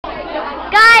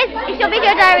Guys, it's your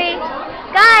video diary.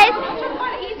 Guys,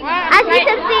 as you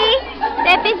can see,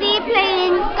 they're busy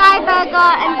playing Sky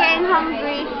Burger and getting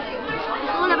hungry.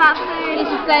 It's all about food.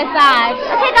 This is so sad.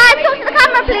 Okay guys, talk to the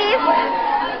camera please.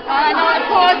 I don't want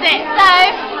to pause it. So,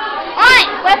 alright,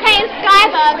 we're playing Sky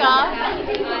Burger,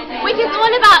 which is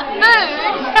all about food.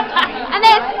 And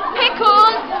there's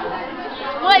pickles.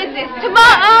 What is this?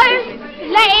 Tomatoes,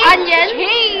 lettuce, Onion.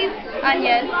 cheese,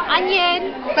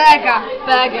 onion, Burger.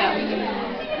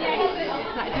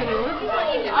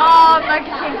 Oh,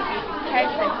 Burger King.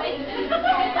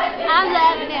 I'm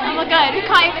loving it. Oh my god, we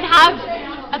can't even have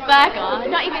a burger,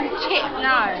 not even chips.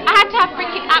 No. I had to have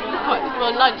freaking apricots for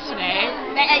lunch today.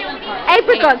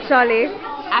 Apricot, Charlie.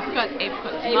 Apricots,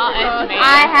 tomatoes, tomatoes.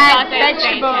 I had tomatoes,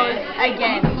 vegetables tomatoes.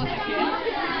 again.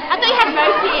 I thought you had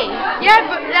roti. Yeah,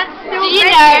 but that's still Do you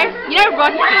know roti,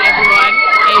 everyone?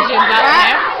 Asians out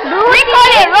there. Roti. We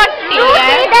call it roti.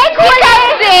 Roti, they call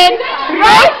it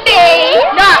roti.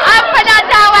 No, I'm from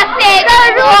Nadawa said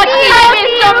roti.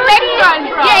 It's Jamaican,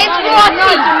 bro. Yeah, it's roti.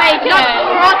 Not Jamaican. Not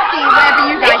roti, whatever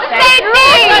you guys say. Same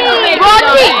thing.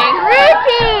 Roti.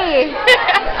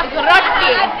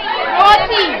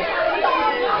 Roti.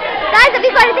 Guys, have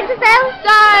you got anything to sell?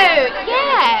 So,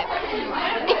 yeah.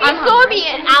 If you saw me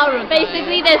an hour ago,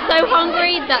 Basically, they're so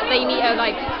hungry that they need to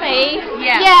like pay.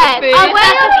 yeah. Food. Oh,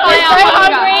 well, Satisfy you're our so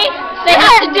hunger. hungry. They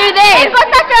have to do this. They've got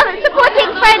such a supporting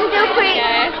friend, Dilpreet.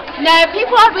 Yeah. No,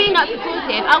 people are really not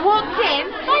supportive. I walked in.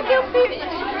 Hi, Dilpreet.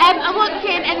 I walked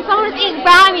in and someone was eating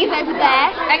brownies over there.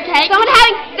 Okay. Someone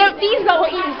these lot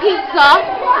were eating pizza.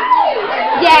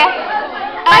 Yeah.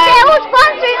 But they're all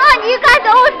sponsoring, aren't you? You guys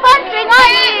are all sponsoring,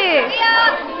 aren't you?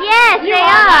 Yes, they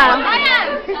are.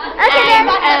 Okay, then.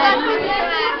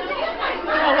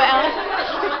 Oh, what else?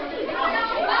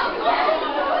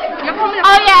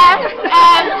 Oh yeah. Just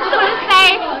want to say,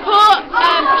 support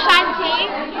Shanti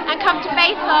and come to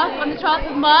Face Off on the 12th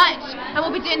of March, and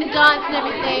we'll be doing the dance and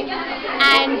everything.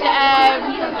 And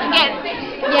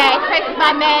it's hosted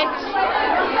by Med.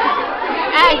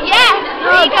 There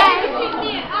you go.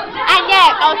 And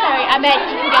sorry, I meant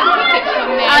you can get tickets from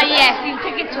Med. Oh yes, you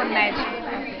tickets from Med.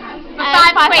 For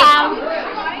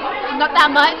 £5. Not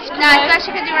that much. No,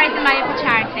 especially because you raise the money for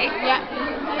charity. Yeah.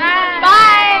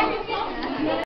 Bye.